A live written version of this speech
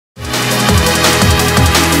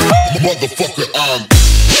motherfucker, I'm.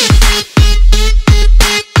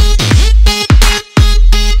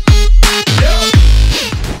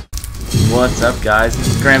 What's up, guys?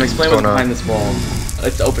 Graham, explain what's behind this wall.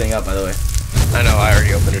 It's opening up, by the way. I know, I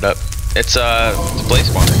already opened it up. It's the blaze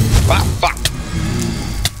spawner. Ah, fuck!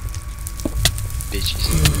 Bitches.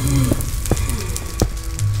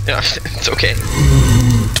 Yeah, it's okay.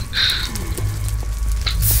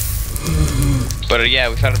 But yeah,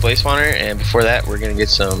 we found a blaze spawner, and before that, we're gonna get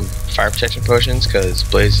some fire protection potions, because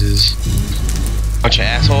blazes a bunch of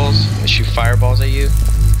assholes. They shoot fireballs at you.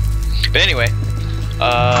 But anyway,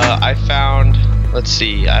 I found, let's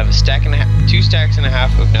see, I have a stack and a half, 2 stacks and a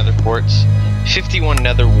half of nether quartz, 51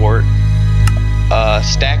 nether wart,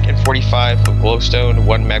 stack and 45 of glowstone,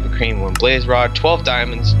 1 magma cream, 1 blaze rod, 12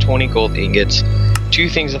 diamonds, 20 gold ingots, 2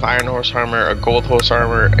 things of iron horse armor, a gold horse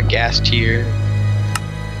armor, a gas tier,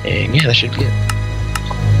 and yeah, that should be it.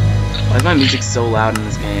 Why is my music so loud in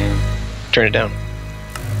this game? Turn it down.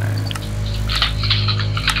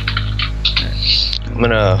 I'm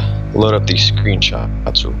gonna load up these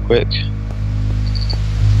screenshots real quick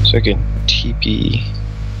so I can TP.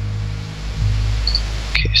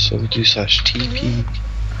 Okay, so we do /TP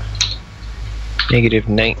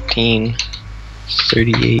 -19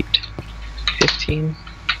 38 15.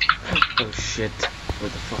 Oh shit, where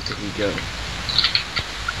the fuck did he go?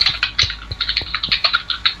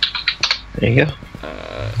 There you go.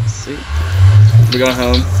 Let's see. We're going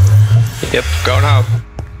home. Yep, going home.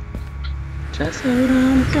 Just hold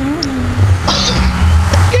on, going home.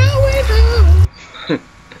 Going home.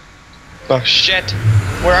 Oh shit,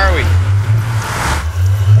 where are we?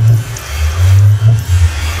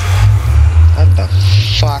 What the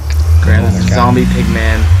fuck? Graham, Oh my God. zombie pig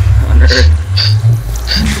man on Earth.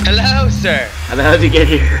 Hello, sir. How the hell did you get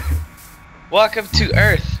here? Welcome to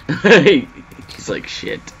Earth. He's like,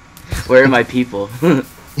 shit. Where are my people?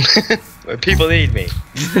 Where people need me.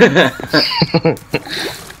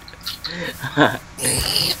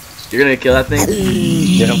 You're gonna kill that thing?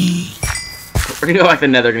 Yep. We're gonna go back to the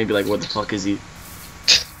nether, gonna be like, what the fuck is he?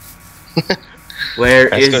 Where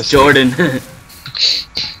is Jordan?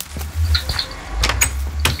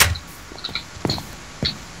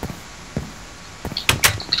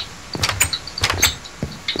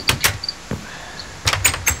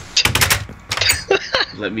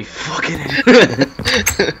 Let me fucking in.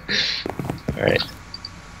 Alright.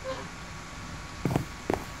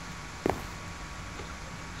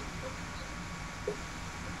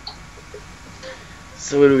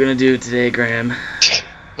 So what are we gonna do today, Graham?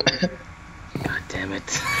 God damn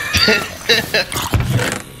it.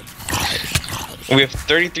 We have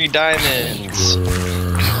 33 diamonds.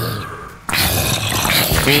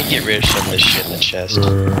 We need to get rid of some of this shit in the chest.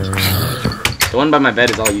 The one by my bed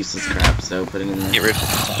is all useless crap, so put it in there. Get rid.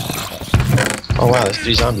 Oh wow, there's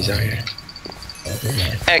 3 zombies out here.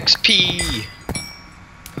 XP.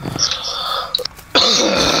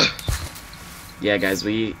 Yeah, guys,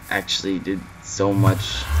 we actually did so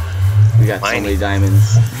much. We got Mining. so many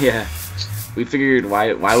diamonds. Yeah, we figured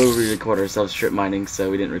why would we record ourselves strip mining, so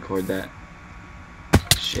we didn't record that.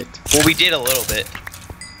 Shit. Well, we did a little bit.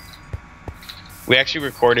 We actually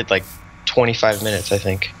recorded like 25 minutes, I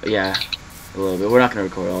think. Yeah, a little bit. We're not gonna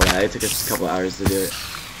record all that. It took us a couple hours to do it.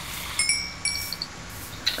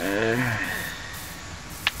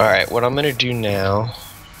 Alright, what I'm gonna do now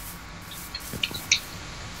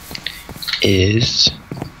is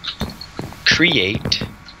create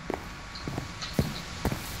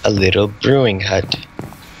a little brewing hut,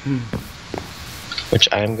 which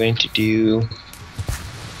I'm going to do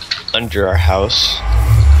under our house.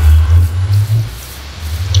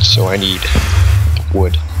 So I need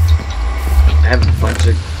wood. I have a bunch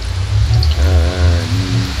of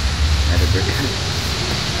nether brick.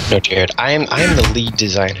 No, Jared, I am the lead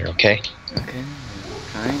designer, okay? Okay,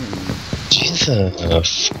 fine. Jesus.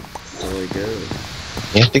 That's really good.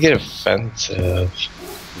 You have to get offensive.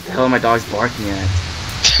 What the hell are my dogs barking at?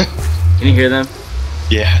 Can you hear them?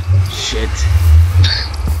 Yeah. Shit.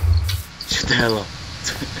 Shut the hell up.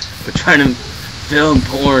 We're trying to film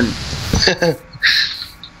porn.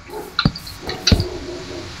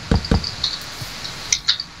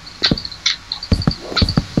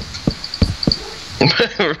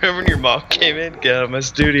 Remember when your mom came in? Get out of my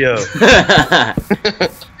studio.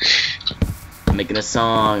 I'm making a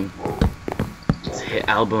song. It's a hit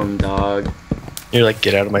album, dog. You're like,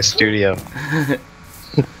 get out of my studio.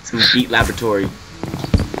 It's my beat laboratory.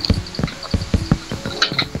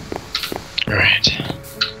 Alright.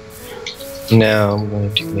 Now I'm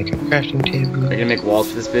going to make a crafting table. Are you gonna make walls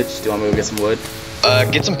for this bitch? Do you want me to go get some wood?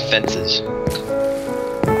 Get some fences.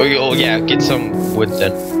 Oh yeah, get some wood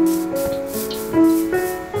then.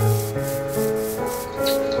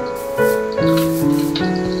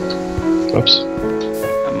 Oops.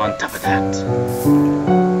 I'm on top of that.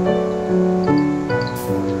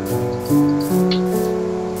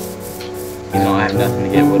 You know, I have nothing to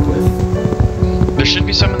get wood with. There should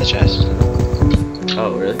be some in the chest.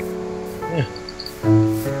 Oh, really? Yeah.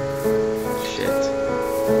 Shit.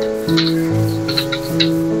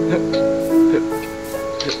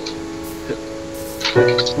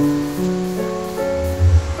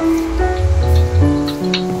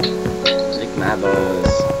 Lick my balls.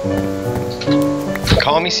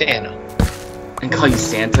 Call me Santa. And call you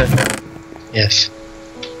Santa? Yes.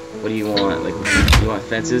 What do you want? Like, you want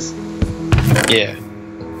fences? Yeah.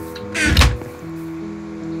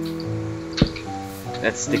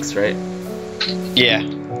 That sticks, right? Yeah.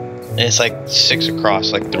 And it's like 6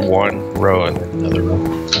 across, like the one row and another row.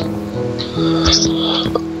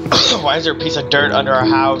 Why is there a piece of dirt under our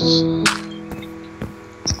house?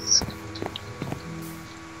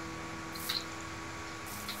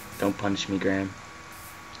 Don't punish me, Graham.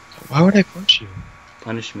 Why would I punch you?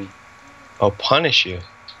 Punish me. Oh, punish you.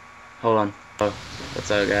 Hold on. Oh, what's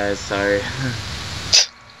up, guys? Sorry.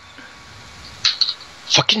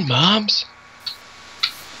 Fucking moms.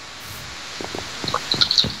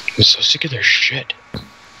 I'm so sick of their shit. Me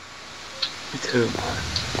too.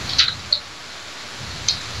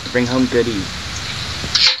 Bring home goodies.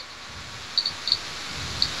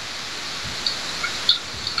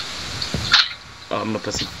 Oh, I'm gonna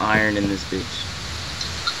put some iron in this bitch.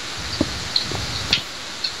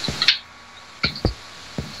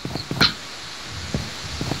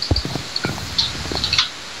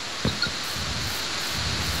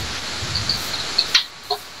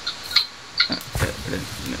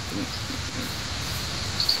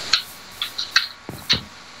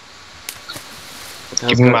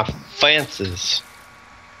 Give me my fences.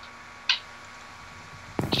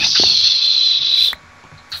 Yes.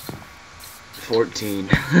 14.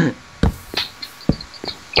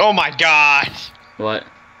 Oh my god! What?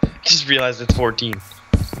 Just realized it's 14. Is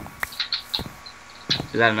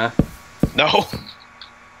that enough? No!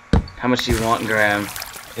 How much do you want, Graham?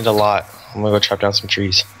 Need a lot. I'm gonna go chop down some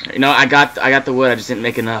trees. No, I got the wood. I just didn't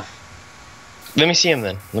make enough. Let me see him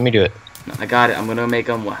then. Let me do it. No, I got it. I'm gonna make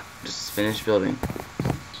them. Just finish building.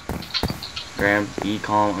 Graham, be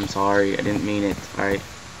calm. I'm sorry. I didn't mean it. All right.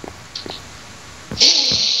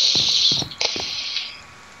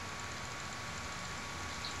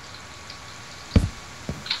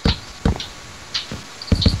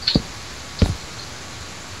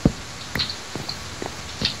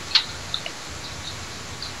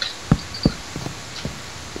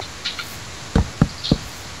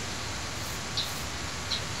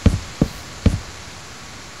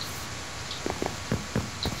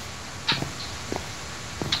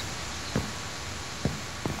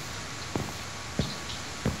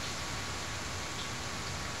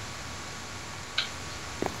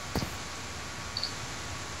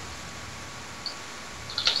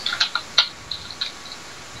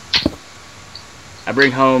 I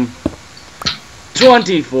bring home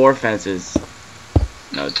 24 fences.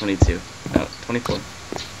 No, 22. No, 24.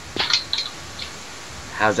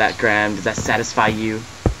 How's that, Graham? Does that satisfy you?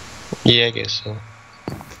 Yeah, I guess so.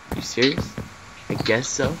 You serious? I guess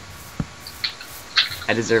so.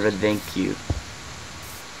 I deserve a thank you.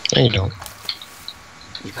 No, you don't.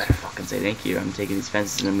 You better fucking say thank you. I'm taking these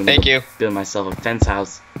fences and I'm gonna Thank you. build myself a fence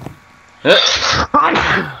house.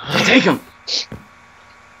 Take them!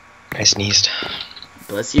 I sneezed.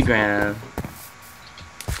 Bless you, Graham.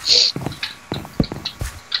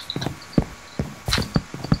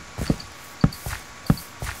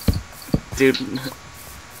 Dude,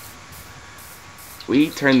 we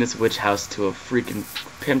turned this witch house to a freaking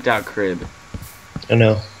pimped out crib. I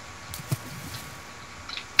know.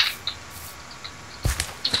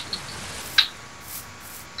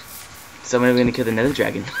 So when are we gonna kill the nether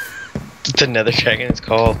dragon? The nether dragon is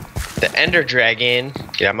called the ender dragon.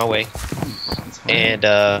 Get out of my way. And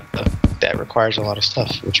that requires a lot of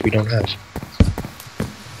stuff, which we don't have.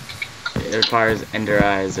 It requires ender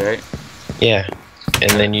eyes, right? Yeah. And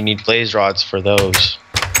then you need blaze rods for those.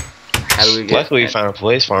 How do we get? Luckily, we found a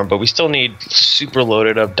blaze farm, but we still need super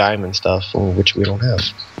loaded up diamond stuff, which we don't have.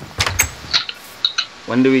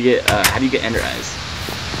 When do we get? How do you get ender eyes?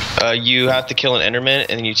 You have to kill an enderman,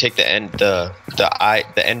 and then you take the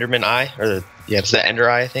enderman eye, or it's the ender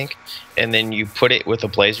eye, I think, and then you put it with a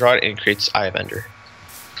blaze rod, and it creates eye of ender.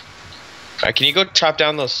 Alright, can you go chop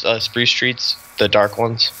down those spruce trees, the dark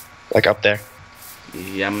ones, like up there?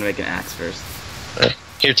 Yeah, I'm gonna make an axe first.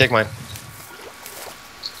 Here, take mine.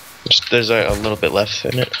 There's a little bit left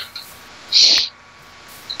in it.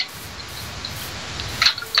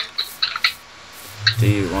 Do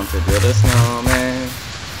you want to build a snowman?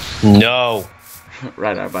 No.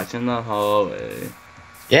 Ride our bikes in the hallway.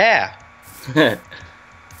 Yeah.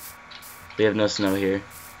 We have no snow here.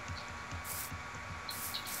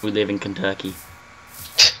 We live in Kentucky.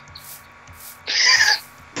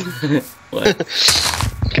 What?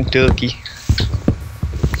 Kentucky.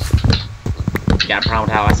 You got a problem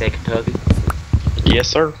with how I say Kentucky? Yes,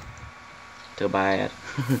 sir. Too bad.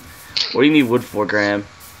 What do you need wood for, Graham?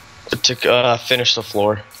 To finish the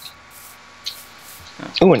floor.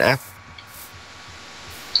 Oh, an apple.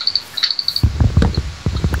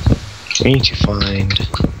 We need to find.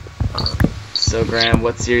 So, Graham,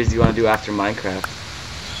 what series do you want to do after Minecraft?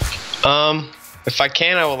 If I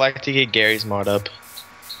can, I would like to get Gary's mod up.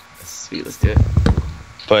 Sweet, let's do it.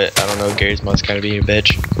 But I don't know, Gary's mod's gotta be a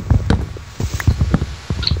bitch.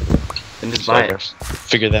 Then just So buy I it. gotta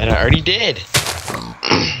figure that out. I already did.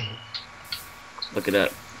 Look it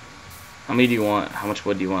up. How many do you want? How much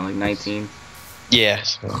wood do you want? Like 19? Yeah,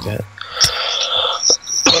 something like that.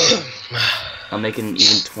 I'm making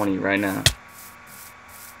even 20 right now.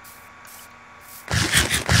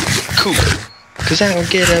 Cool. Cause I don't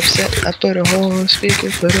get upset. I put a hole in the speaker,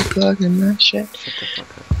 put a plug in my shit. Shut the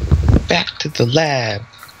fuck up. Back to the lab.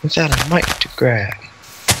 Without a mic to grab.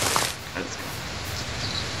 Let's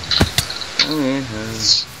go. Going home.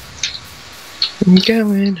 I'm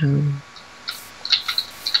going home.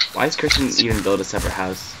 Why does Christian even build a separate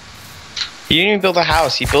house? He didn't even build a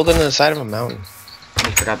house. He built it on the side of a mountain.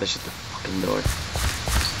 I forgot to shut the fucking door.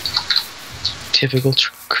 Typical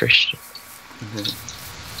Christian.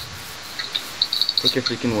 Take your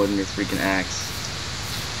freaking wood and your freaking axe.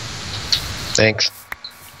 Thanks.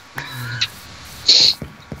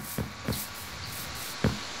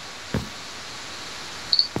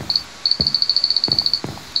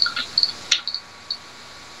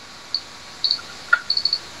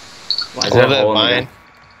 Why is I there love a that hole in the vine. ground?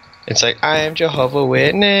 It's like, I am Jehovah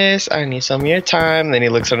Witness. I need some of your time. And then he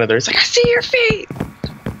looks under there. It's like, I see your feet.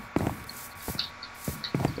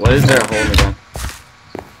 Why is there a hole in the ground?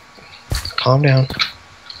 Calm down.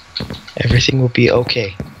 Everything will be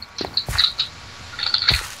okay.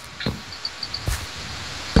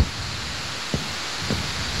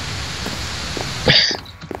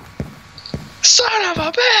 Son of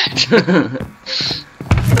a bitch!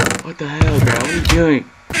 What the hell, bro? What are you doing?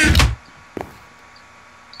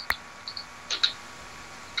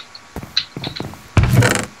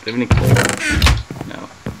 Do you have any coal? No.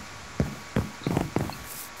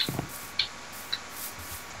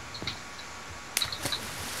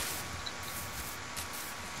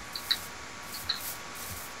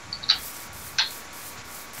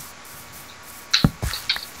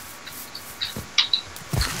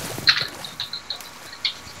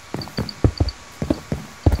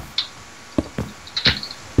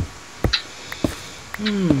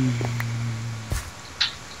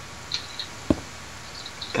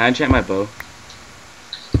 Can I enchant my bow?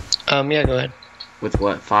 Yeah, go ahead. With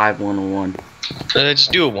what? 5-1-1.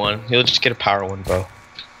 Just do a 1. You'll just get a power 1 bow.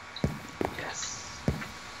 Yes.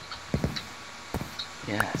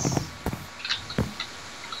 Yes.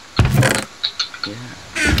 Yeah.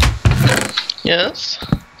 Yes?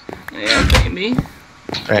 Yeah, baby.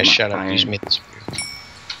 Alright, shut up. Iron. You just made this weird.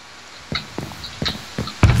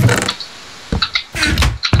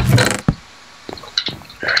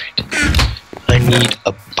 Alright. I need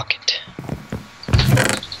a bucket.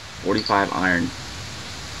 45 iron.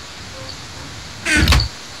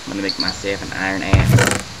 I'm gonna make myself an iron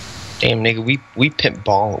axe. Damn, nigga, we pimp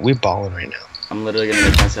ball. We're balling right now. I'm literally gonna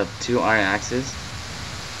make myself 2 iron axes.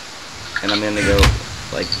 And I'm gonna go,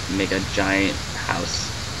 like, make a giant house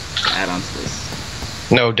to add on to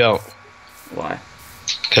this. No, don't. Why?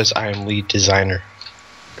 Because I am lead designer.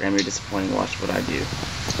 Graham, you're disappointing. Watch what I do.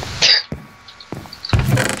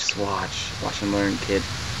 Just watch. Watch and learn, kid.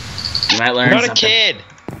 You might learn I'm not something. a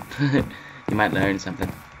kid! You might learn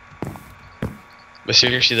something. But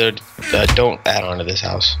seriously though, don't add on to this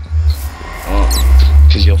house. Oh.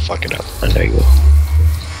 Because you'll fuck it up. I know you will.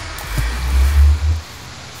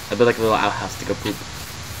 I'd be like a little outhouse to go poop.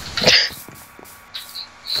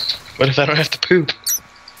 What if I don't have to poop?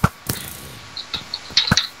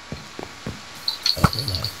 Oh,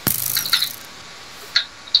 hold on.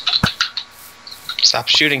 Stop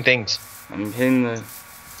shooting things. I'm hitting the...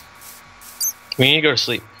 We need to go to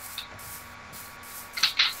sleep.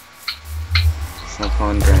 It's not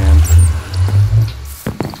fun, Graham.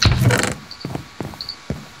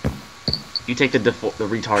 You take the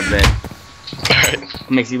retard bed. Alright.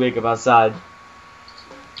 It makes you wake up outside.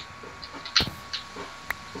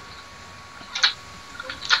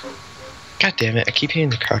 God damn it, I keep hitting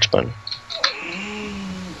the crouch button.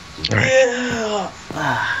 Alright. Yeah.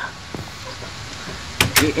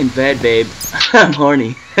 Get in bed, babe. I'm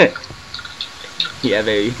horny. Yeah,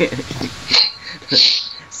 baby.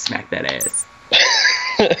 Smack that ass.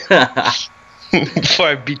 Before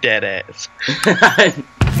I beat that ass.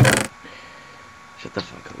 Shut the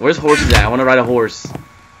fuck up. Where's horses at? I want to ride a horse.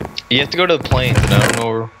 You have to go to the plains, and I don't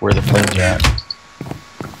know where the plains are at.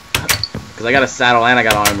 Cause I got a saddle and I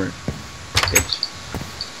got armor. Bitch.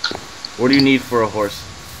 What do you need for a horse?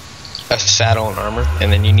 A saddle and armor,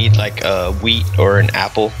 and then you need like wheat or an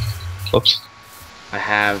apple. Oops. I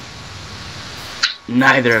have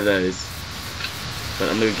neither of those. But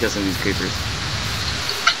I'm gonna kill some of these creepers.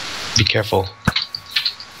 Be careful.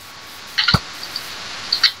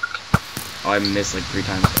 Oh, I missed like 3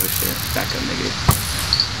 times. Oh shit. Back up, nigga.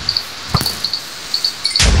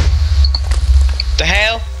 The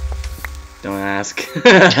hell? Don't ask.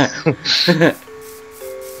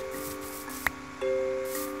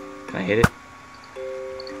 Can I hit it?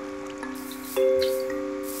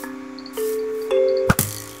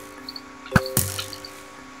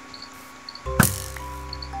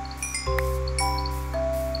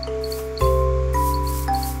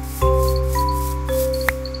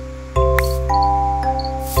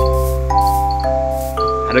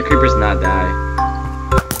 How do creepers not die?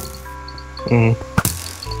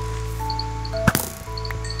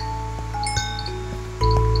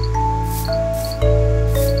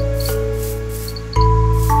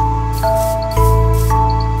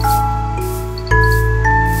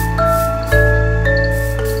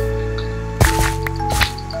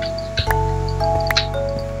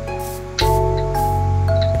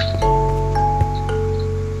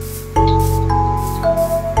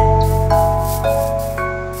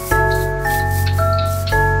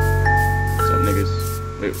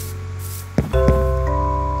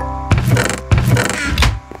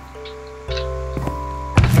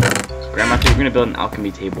 Grandma, I think we're gonna build an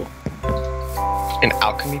alchemy table. An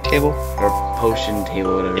alchemy table? Or potion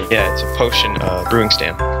table, whatever. Yeah, it's a potion brewing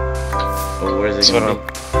stand. Oh, where is it gonna be?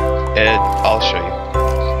 I'll show you.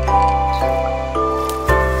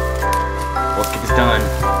 Let's get this done.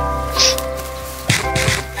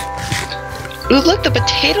 Ooh, look, the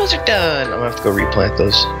potatoes are done. I'm gonna have to go replant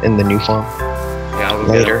those in the new farm. Yeah, I'll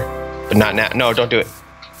go later. But not now. No, don't do it.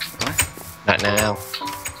 What? Not now.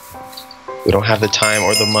 We don't have the time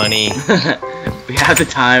or the money. We have the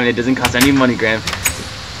time and it doesn't cost any money, Graham.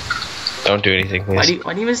 Don't do anything, please.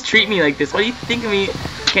 Why do you mistreat me like this? Why do you think of me?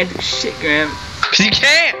 I can't do shit, Graham. Cause you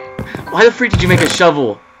can't! Why the freak did you make a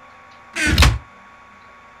shovel?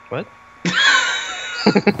 What?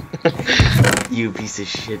 You piece of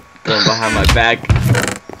shit. Going behind my back.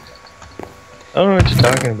 I don't know what you're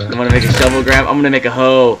talking about. You wanna make a shovel, Graham? I'm gonna make a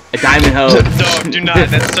hoe. A diamond hoe. No, do not.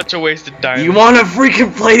 That's such a waste of diamond. You wanna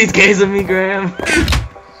freaking play these games with me, Graham?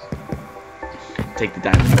 Take the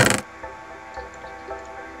diamond.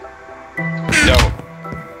 No.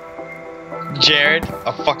 Jared,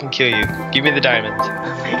 I'll fucking kill you. Give me the diamonds.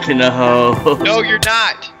 I'm making a hoe. No, you're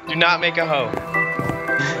not. Do not make a hoe.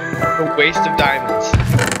 A waste of diamonds.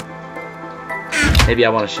 Maybe I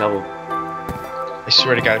want a shovel. I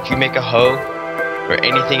swear to God, if you make a hoe or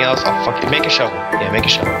anything else, I'll fucking make a shovel. Yeah, make a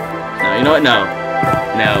shovel. No, you know what? No.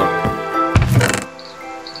 No.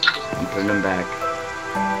 I'm putting them back.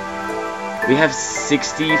 We have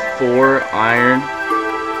 64 iron.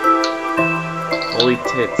 Holy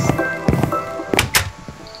tits.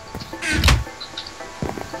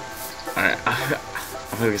 Alright,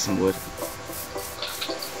 I'm gonna get some wood.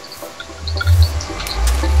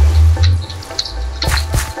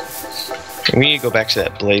 We need to go back to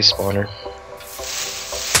that blaze spawner.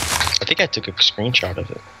 I think I took a screenshot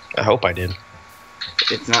of it. I hope I did.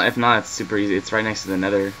 It's not. If not, it's super easy. It's right next to the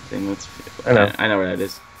nether thing. Let's. I know. I know where that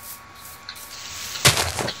is.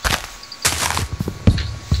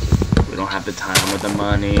 We don't have the time with the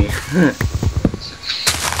money.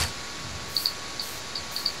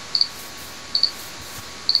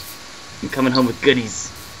 I'm coming home with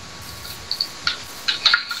goodies.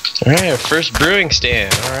 Alright, first brewing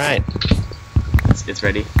stand. Alright. It's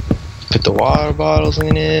ready. Put the water bottles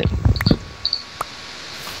in it.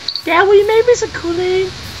 Dad, will you make me some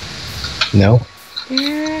Kool-Aid? No.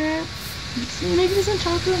 Dad, can you make me some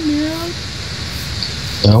chocolate milk?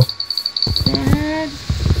 No. Dad,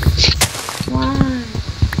 why?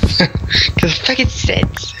 Cause I fucking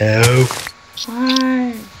said so.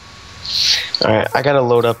 Why? Alright, I gotta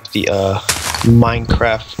load up the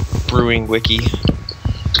Minecraft brewing wiki.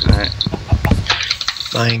 Alright.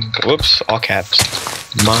 Whoops, all caps.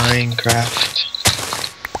 Minecraft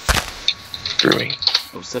brewing.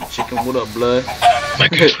 What's up, chicken? What up, blood?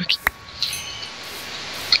 Minecraft wiki.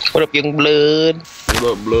 What up, young blood? What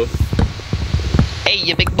up, blood? Hey,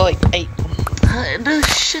 you big boy. Hey. The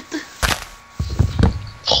shit.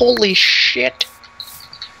 Holy shit.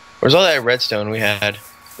 Where's all that redstone we had?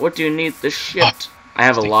 What do you need? The shit. I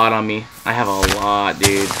have a lot on me. I have a lot,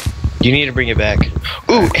 dude. You need to bring it back.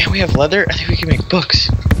 Ooh, and we have leather. I think we can make books.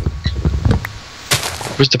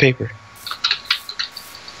 Where's the paper?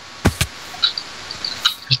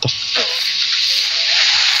 Where's the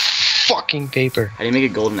fucking paper? How do you make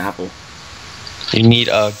a golden apple? You need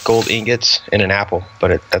gold ingots and an apple,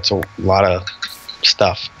 but that's a lot of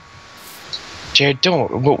stuff. Jared,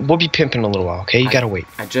 we'll be pimping in a little while, okay? You gotta wait.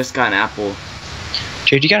 I just got an apple.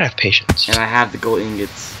 Jared, you gotta have patience. And I have the gold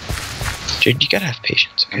ingots. Jared, you gotta have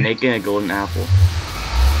patience. Okay? I'm making a golden apple.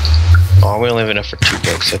 Oh, we only have enough for 2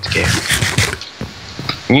 books. That's game.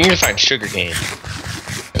 You need to find sugar cane.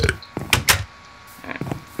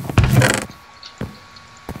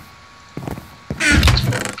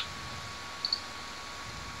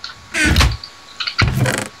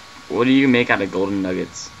 What do you make out of golden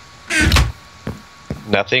nuggets?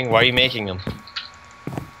 Nothing. Why are you making them?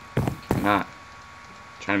 I'm not.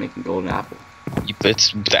 I'm trying to make a golden apple.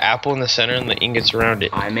 It's the apple in the center and the ingots around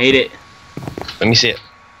it. I made it. Let me see it.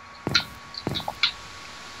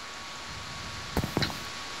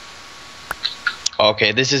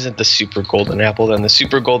 Okay, this isn't the super golden apple then. The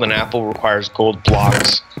super golden apple requires gold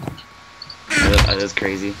blocks. That is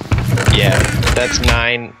crazy. Yeah, that's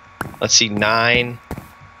 9. Let's see, 9.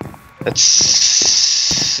 That's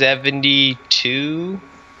 72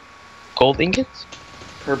 gold ingots?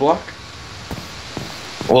 Per block?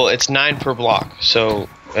 Well, it's 9 per block, so,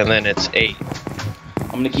 and then it's 8. I'm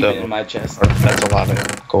gonna keep it in my chest. That's a lot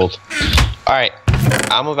of gold. Alright,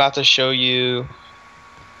 I'm about to show you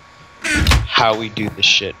how we do this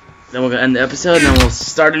shit. Then we're gonna end the episode and then we'll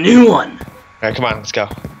start a new one. Alright, come on, let's go.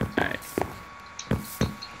 Alright.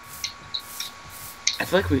 I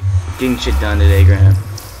feel like we're getting shit done today, Graham.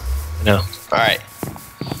 No. Alright.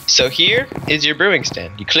 So here is your brewing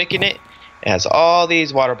stand. You click in it, it has all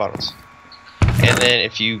these water bottles. And then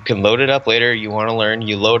if you can load it up later, you want to learn,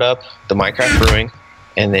 you load up the Minecraft brewing,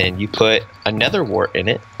 and then you put a nether wart in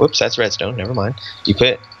it. Whoops, that's redstone, never mind. You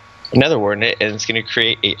put another wart in it, and it's going to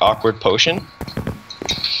create a awkward potion.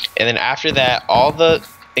 And then after that, all the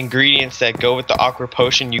ingredients that go with the awkward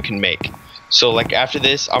potion you can make. So like after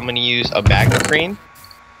this, I'm going to use a magma cream,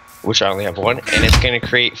 which I only have 1, and it's going to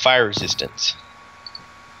create fire resistance.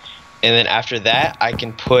 And then after that, I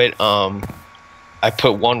can put I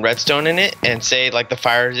put 1 redstone in it, and say like the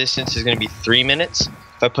fire resistance is going to be 3 minutes.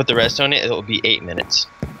 If I put the redstone in it, it'll be 8 minutes.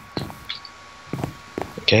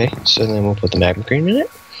 Okay, so then we'll put the magma cream in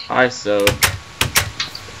it. Alright, so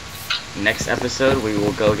next episode we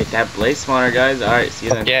will go get that blaze spawner, guys. Alright, see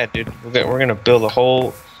you then. Yeah, dude, we're gonna build a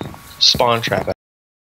whole spawn trap.